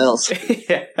something else.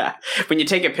 Yeah. When you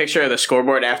take a picture of the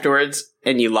scoreboard afterwards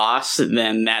and you lost,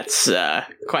 then that's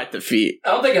quite the feat.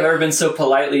 I don't think I've ever been so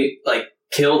politely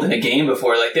killed in a game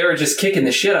before. Like, they were just kicking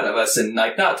the shit out of us and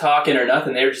not talking or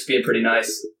nothing. They were just being pretty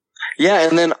nice. Yeah,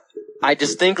 and then I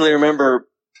distinctly remember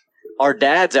our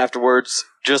dads afterwards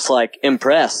just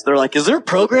impressed. They're like, "Is there a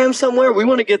program somewhere? We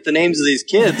want to get the names of these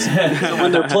kids. So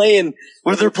when they're playing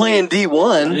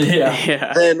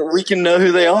D1, then we can know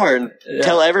who they are and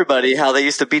tell everybody how they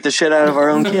used to beat the shit out of our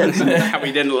own kids." How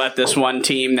we didn't let this one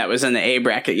team that was in the A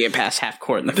bracket get past half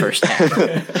court in the first half.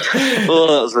 Well,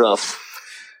 that was rough.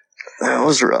 That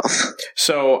was rough.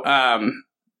 So,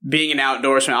 being an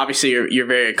outdoorsman, obviously you're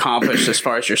very accomplished as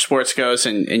far as your sports goes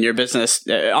and your business.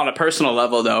 On a personal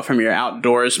level, though, from your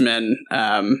outdoorsman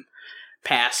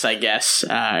past, I guess,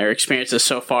 or experiences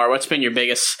so far, what's been your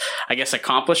biggest, I guess,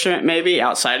 accomplishment maybe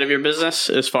outside of your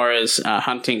business as far as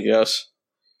hunting goes?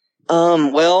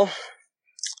 Well,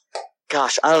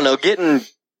 gosh, I don't know. Getting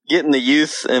the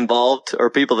youth involved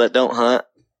or people that don't hunt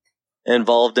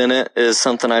involved in it is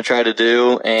something I try to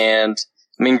do. And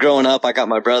I mean, growing up, I got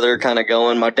my brother kind of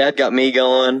going. My dad got me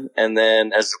going. And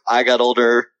then as I got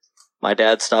older, my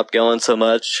dad stopped going so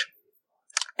much.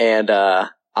 And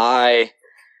I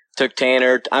took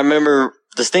Tanner. I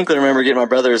distinctly remember getting my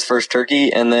brother his first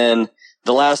turkey. And then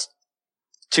the last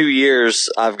 2 years,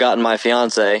 I've gotten my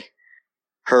fiance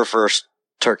her first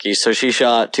turkey. So she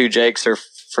shot 2 jakes her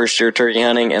first year turkey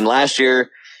hunting. And last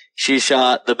year, she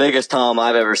shot the biggest tom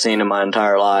I've ever seen in my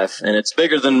entire life. And it's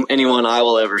bigger than anyone I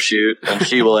will ever shoot and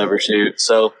she will ever shoot.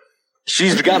 So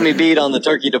she's got me beat on the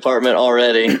turkey department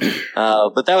already.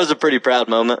 But that was a pretty proud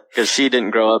moment because she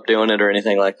didn't grow up doing it or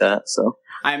anything like that. So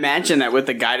I imagine that with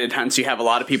the guided hunts, you have a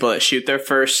lot of people that shoot their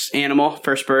first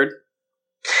bird.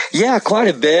 Yeah, quite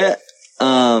a bit.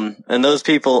 And those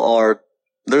people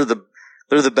they're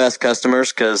the best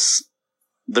customers because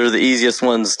they're the easiest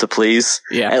ones to please.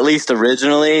 Yeah. At least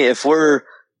originally.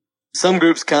 Some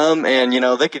groups come and,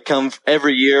 they could come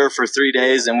every year for 3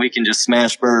 days and we can just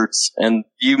smash birds. And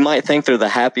you might think they're the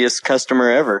happiest customer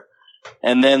ever.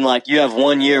 And then you have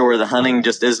 1 year where the hunting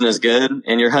just isn't as good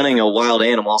and you're hunting a wild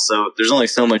animal. So there's only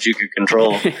so much you can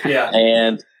control. Yeah.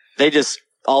 And they just,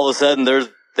 all of a sudden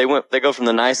they go from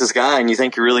the nicest guy and you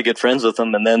think you're really good friends with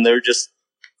them. And then they're just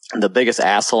the biggest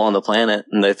asshole on the planet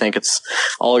and they think it's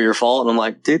all your fault. And I'm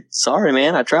like, dude, sorry,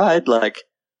 man. I tried.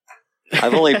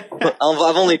 I've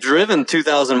only driven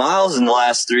 2,000 miles in the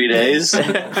last 3 days.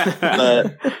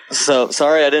 But so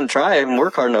sorry I didn't try and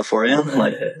work hard enough for you.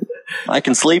 I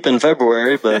can sleep in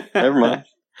February, but never mind.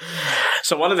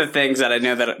 So one of the things that I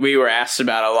know that we were asked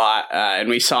about a lot and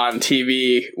we saw on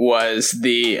TV was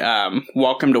the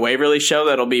Welcome to Waverly show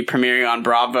that'll be premiering on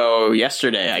Bravo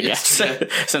yesterday, I guess,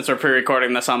 since we're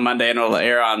pre-recording this on Monday and it'll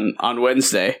air on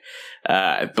Wednesday.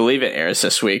 I believe it airs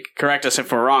this week. Correct us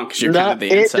if we're wrong because you're kind of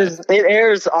the inside. It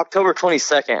airs October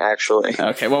 22nd, actually.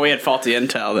 Okay, well, we had faulty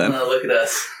intel then. Oh, look at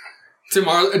us.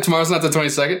 Tomorrow's not the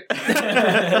 22nd?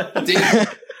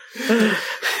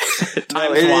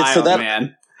 Time's wild,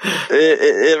 man.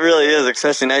 It really is,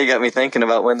 especially now you got me thinking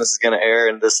about when this is going to air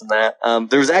and this and that.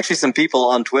 There's actually some people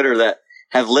on Twitter that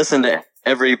have listened to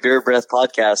every Beer Breath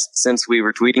podcast since we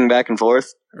were tweeting back and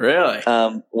forth. Really?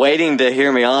 Waiting to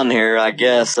hear me on here, I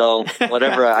guess. So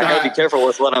whatever, I got to be careful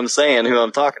with what I'm saying, who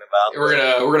I'm talking about.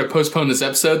 We're gonna postpone this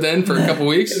episode then for a couple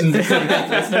weeks.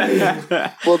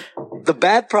 Well, the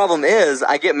bad problem is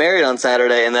I get married on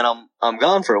Saturday and then I'm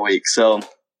gone for a week. So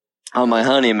on my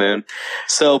honeymoon,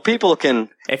 so people can.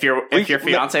 If your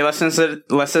fiance listens to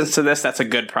this, that's a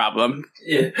good problem.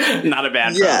 Yeah, not a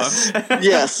bad problem.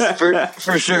 Yes,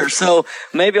 for sure. So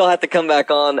maybe I'll have to come back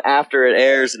on after it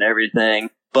airs and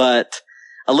everything. But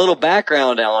a little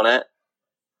background on it.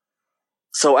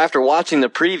 So after watching the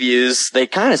previews, they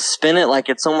kind of spin it like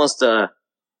it's almost a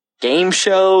game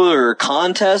show or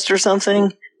contest or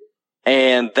something.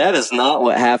 And that is not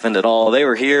what happened at all. They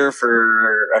were here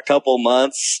for a couple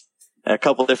months, a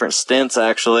couple different stints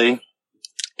actually.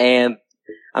 And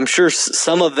I'm sure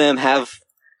some of them have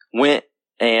went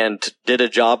and did a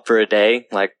job for a day.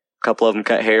 Like a couple of them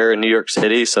cut hair in New York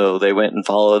City, so they went and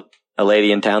followed a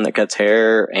lady in town that cuts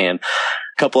hair, and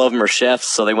a couple of them are chefs,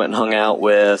 so they went and hung out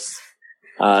with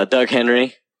Doug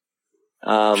Henry,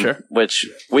 which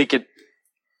we could,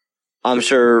 I'm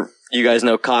sure you guys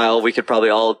know Kyle. We could probably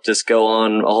all just go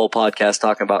on a whole podcast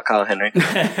talking about Kyle Henry. But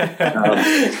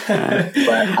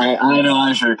I know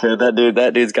I sure could.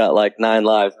 That dude's got like 9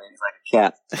 lives, man. He's like a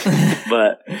cat.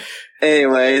 But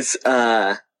anyways,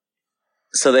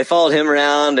 so they followed him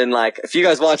around, and like, if you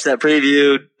guys watch that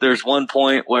preview, there's one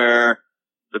point where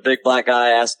the big black guy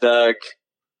asked Doug,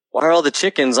 why are all the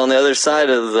chickens on the other side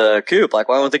of the coop? Like,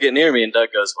 why won't they get near me? And Doug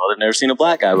goes, well, they've never seen a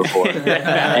black guy before.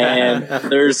 And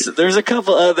there's a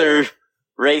couple other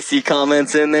racy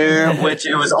comments in there, which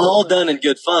it was all done in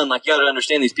good fun. Like, you got to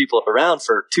understand, these people are around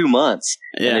for 2 months,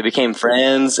 and they became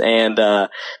friends. And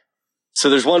so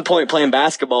there's one point playing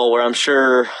basketball where I'm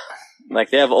sure,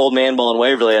 like, they have old man ball in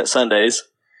Waverly at Sundays,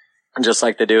 just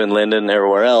like they do in Linden and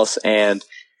everywhere else. And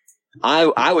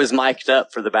I was mic'd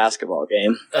up for the basketball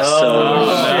game.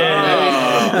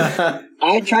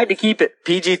 I tried to keep it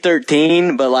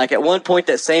PG-13, but like at one point,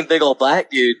 that same big old black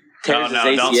dude tears his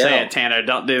ACL. Don't say it, Tanner.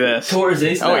 Don't do this. Tore his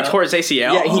ACL. Oh, he tore his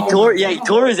ACL? Yeah, he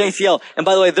tore his ACL. And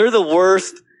by the way, they're the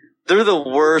worst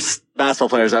basketball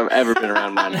players I've ever been around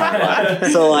in my entire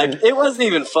life. So like, it wasn't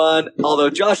even fun.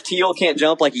 Although Josh Teal can't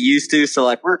jump like he used to, so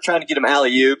like, we're trying to get him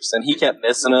alley-oops, and he kept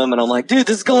missing them. And I'm like, dude,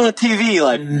 this is going on TV.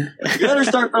 Like, you better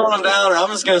start throwing them down, or I'm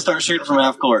just gonna start shooting from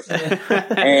half court.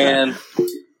 And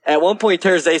at one point, he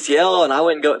tears ACL, and I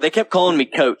went and go. They kept calling me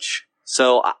coach,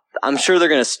 so I'm sure they're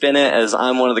gonna spin it as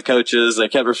I'm one of the coaches. They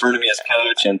kept referring to me as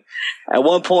coach, and at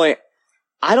one point,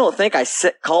 I don't think I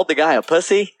called the guy a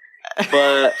pussy.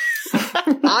 But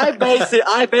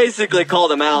I basically called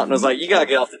him out and was like, you gotta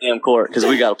get off the damn court because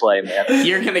we gotta play, man.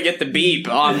 You're gonna get the beep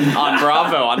on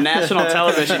Bravo, on national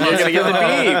television. You're gonna get the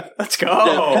beep. Let's go.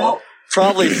 Yeah,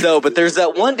 probably so, but there's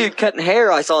that one dude cutting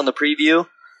hair I saw in the preview,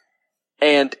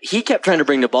 and he kept trying to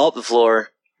bring the ball up the floor,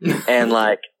 and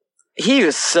like, he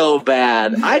was so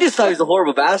bad. I just thought he was a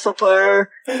horrible basketball player,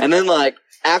 and then like,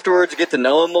 afterwards, get to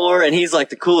know him more, and he's like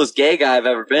the coolest gay guy I've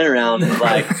ever been around.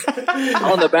 Like,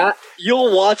 on the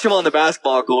you'll watch him on the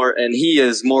basketball court, and he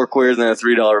is more queer than a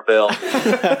 $3 bill.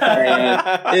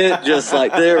 And it just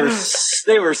like, they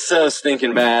were so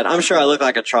stinking bad. I'm sure I look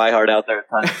like a tryhard out there at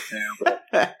times too. But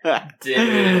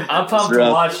dude, I'm pumped to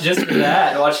watch just for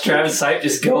that. Watch Travis Sipe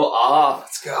just go off.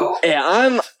 Let's go.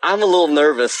 Yeah, I'm a little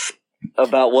nervous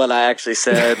about what I actually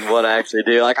said, what I actually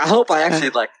do. Like, I hope I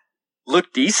actually like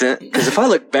look decent, because if I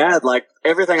look bad, like,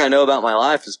 everything I know about my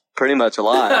life is pretty much a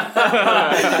lie.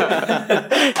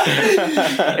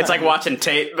 It's like watching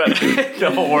tape, but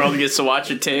the whole world gets to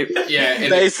watch your tape. Yeah, and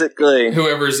basically,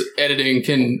 whoever's editing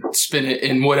can spin it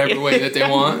in whatever way that they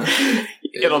want.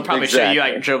 It'll probably show you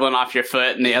like dribbling off your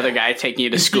foot, and the other guy taking you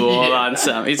to school on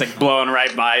some. He's like blowing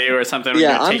right by you or something. When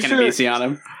you're taking a BC on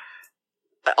him.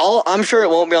 I'm sure it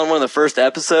won't be on one of the first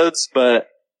episodes, but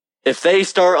if they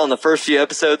start on the first few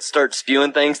episodes, start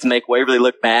spewing things to make Waverly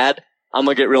look bad, I'm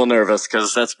going to get real nervous,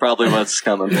 because that's probably what's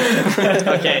coming.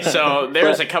 Okay, so there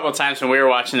was a couple of times when we were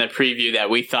watching the preview that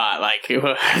we thought, like,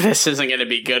 this isn't going to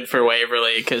be good for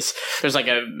Waverly, because there's like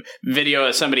a video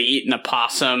of somebody eating a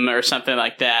possum or something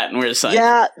like that, and we're just like...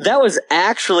 Yeah, that was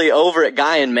actually over at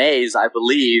Guy and Mays, I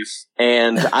believe,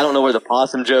 and I don't know where the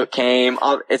possum joke came.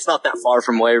 It's not that far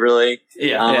from Waverly.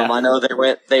 Yeah. I know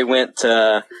they went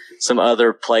to some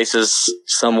other places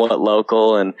somewhat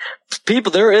local, and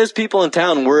there is people in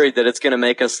town worried that it's going to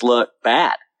make us look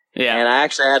bad. Yeah. And I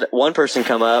actually had one person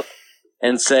come up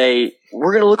and say,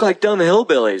 we're going to look like dumb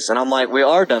hillbillies. And I'm like, we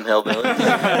are dumb hillbillies.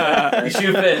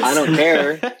 I don't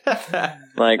care.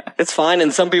 Like, it's fine.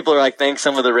 And some people are like, think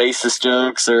some of the racist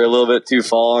jokes are a little bit too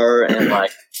far. And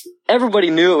like, everybody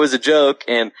knew it was a joke.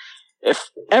 And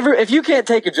if you can't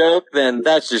take a joke, then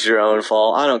that's just your own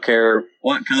fault. I don't care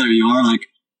what color you are. Like,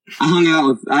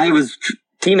 I was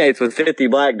teammates with 50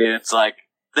 black dudes. Like,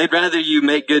 they'd rather you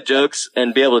make good jokes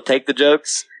and be able to take the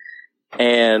jokes,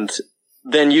 and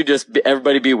then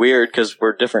everybody be weird because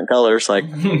we're different colors. Like,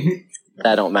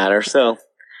 that don't matter. So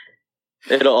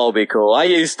it'll all be cool. I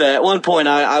used to, at one point,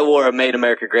 I wore a Make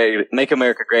America Great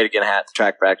Again hat to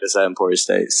track practice at Emporia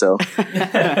State. So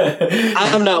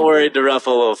I'm not worried to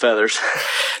ruffle little feathers.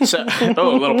 So, a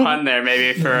little pun there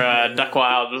maybe for Duck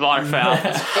Wild waterfowl.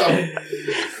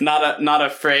 Not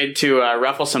afraid to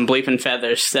ruffle some bleeping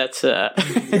feathers. That's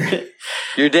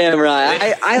You're damn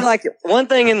right. I like one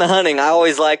thing in the hunting. I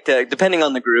always like to, depending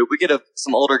on the group, we get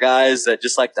some older guys that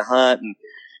just like to hunt and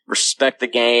respect the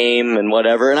game and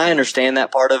whatever. And I understand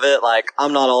that part of it. Like,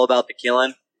 I'm not all about the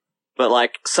killing. But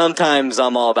like sometimes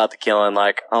I'm all about the killing.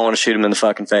 Like I want to shoot him in the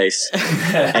fucking face.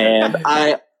 And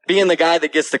being the guy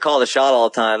that gets to call the shot all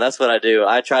the time, that's what I do.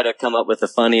 I try to come up with the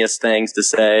funniest things to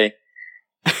say,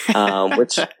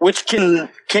 which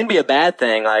can be a bad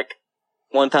thing. Like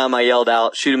one time I yelled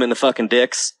out, "Shoot him in the fucking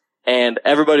dicks," and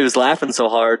everybody was laughing so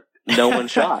hard, no one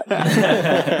shot.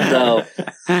 So,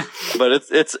 but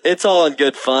it's all in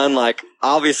good fun. Like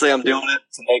obviously I'm doing it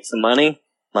to make some money.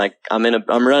 Like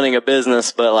I'm running a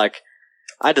business, but like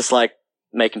I just like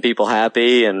making people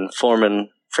happy and forming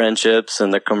friendships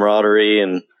and the camaraderie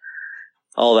and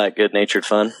all that good natured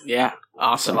fun. Yeah.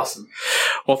 Awesome.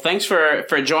 Well, thanks for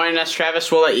joining us, Travis.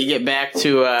 We'll let you get back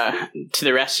to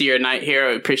the rest of your night here.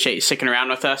 We appreciate you sticking around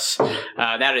with us.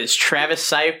 That is Travis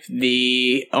Sipe,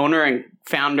 the owner and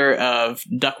founder of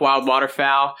Duck Wild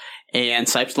Waterfowl and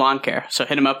Sipes Lawn Care. So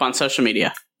hit him up on social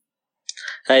media.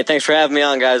 Hey, thanks for having me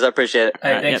on, guys. I appreciate it.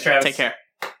 Hey, thanks, Travis. Take care.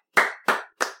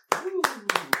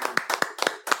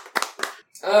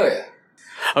 Oh, yeah.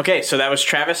 Okay, so that was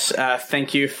Travis.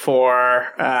 Thank you for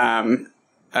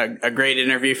a great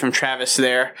interview from Travis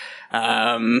there.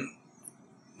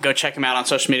 Go check him out on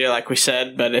social media, like we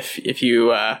said. But if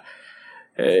you, I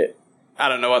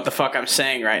don't know what the fuck I'm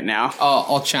saying right now.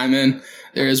 I'll chime in.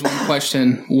 There is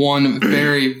one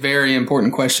very, very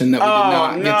important question that we did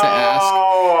not get to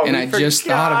ask. And I just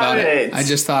thought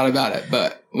about it.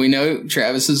 But we know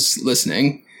Travis is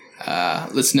listening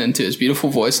to his beautiful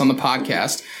voice on the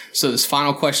podcast. So this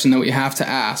final question that we have to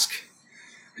ask,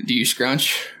 do you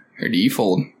scrunch or do you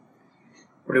fold?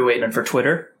 What are we waiting on for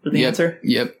Twitter for the answer?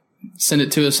 Yep. Send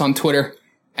it to us on Twitter.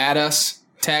 Add us.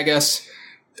 Tag us.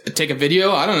 Take a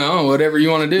video. I don't know. Whatever you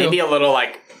want to do. Maybe a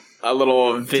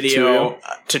little video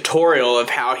tutorial of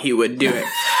how he would do it.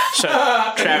 So,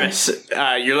 Travis,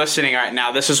 you're listening right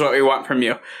now. This is what we want from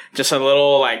you. Just a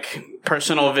little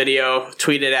personal video.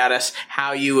 Tweet it at us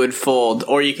how you would fold,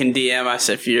 or you can DM us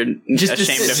if you're just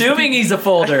ashamed assuming he's a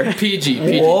folder.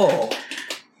 PG. Whoa.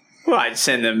 Well, I'd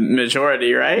send the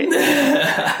majority, right?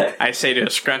 I say to a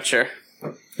scruncher.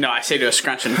 No, I say to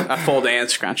a fold and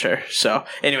scruncher. So,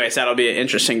 anyways, that'll be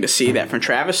interesting to see that from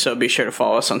Travis. So be sure to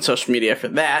follow us on social media for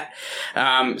that.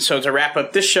 So to wrap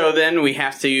up this show, then we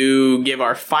have to give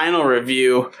our final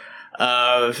review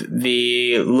of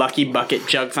the Lucky Bucket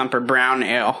Jug Thumper Brown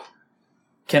Ale.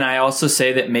 Can I also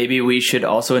say that maybe we should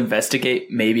also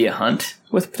investigate maybe a hunt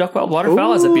with Duck Wild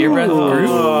Waterfowl as a beer breath group?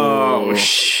 Oh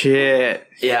shit!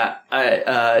 Yeah,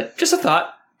 just a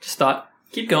thought.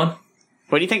 Keep going.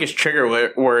 What do you think his trigger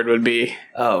word would be?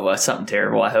 Oh, something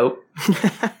terrible, I hope.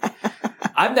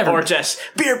 I've never... Or just,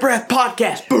 Beer Breath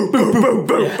Podcast! Boom, boom, boom,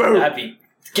 boom, boom.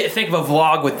 Think of a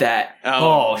vlog with that.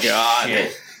 Oh God.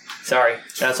 Shit. Sorry,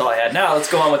 that's all I had. Now,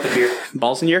 let's go on with the beer.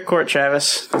 Ball's in your court,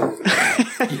 Travis.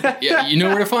 Yeah, you know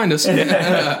where to find us. Okay,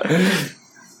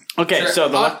 so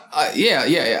I'm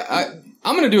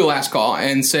going to do a last call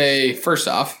and say, first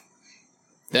off,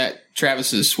 that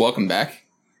Travis is welcome back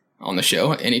on the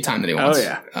show anytime that he wants.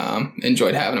 Oh, yeah.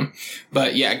 Enjoyed having him.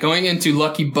 But yeah, going into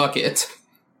Lucky Bucket,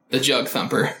 the Jug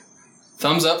Thumper,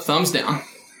 thumbs up, thumbs down.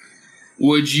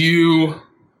 Would you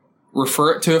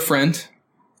refer it to a friend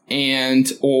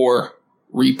and or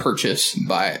repurchase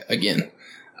buy again?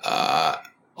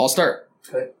 I'll start.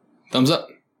 Okay. Thumbs up.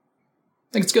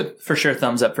 I think it's good. For sure,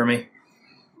 thumbs up for me.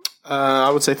 I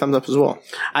would say thumbs up as well.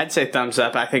 I'd say thumbs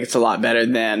up. I think it's a lot better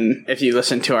than if you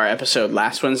listened to our episode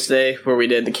last Wednesday where we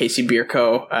did the Casey Beer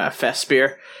Co. Fest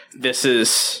beer. This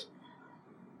is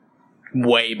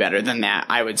way better than that,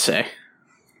 I would say.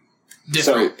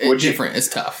 Different. So, different. It's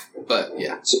tough, but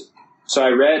yeah. So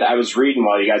I was reading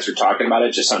while you guys were talking about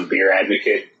it, just on Beer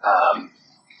Advocate,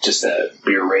 just a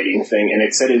beer rating thing, and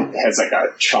it said it has like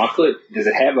a chocolate. Does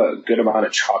it have a good amount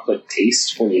of chocolate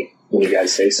taste when you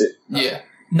guys taste it? Yeah.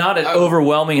 Not an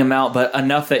overwhelming amount, but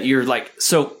enough that you're like.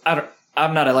 So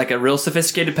I'm not a real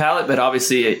sophisticated palate, but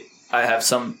obviously I have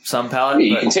some palate.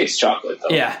 Yeah, you can taste chocolate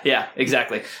though. Yeah,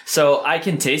 exactly. So I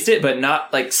can taste it, but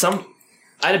not like some.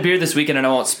 I had a beer this weekend, and I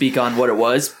won't speak on what it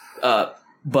was,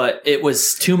 but it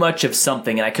was too much of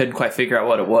something, and I couldn't quite figure out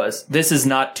what it was. This is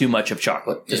not too much of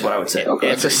chocolate, is what I would say. Okay.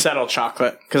 It's a subtle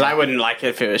chocolate, because I wouldn't like it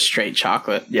if it was straight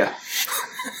chocolate. Yeah.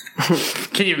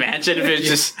 Can you imagine if it was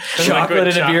just chocolate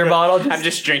in a beer bottle? I'm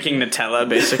just drinking Nutella,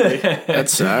 basically. That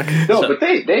sucks. No, but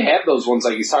they have those ones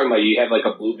like he's talking about. You have like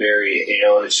a blueberry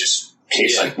ale, and it just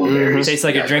tastes like blueberries. Tastes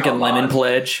like you're drinking Lemon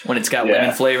Pledge when it's got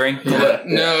lemon flavoring. Yeah.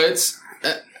 No, it's.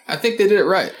 I think they did it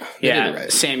right. They did it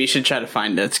right. Sam, you should try to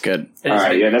find it. It's good. All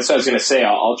right, yeah, that's what I was going to say.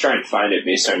 I'll try and find it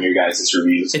based on your guys'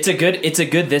 reviews. It's a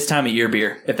good this time of year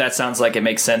beer. If that sounds like it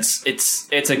makes sense, it's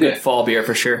a good fall beer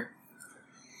for sure.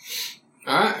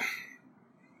 All right.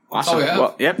 Awesome. Oh, yeah?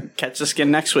 Well, yep. Catch us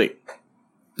again next week.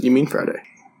 You mean Friday?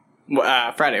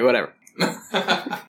 Friday, whatever.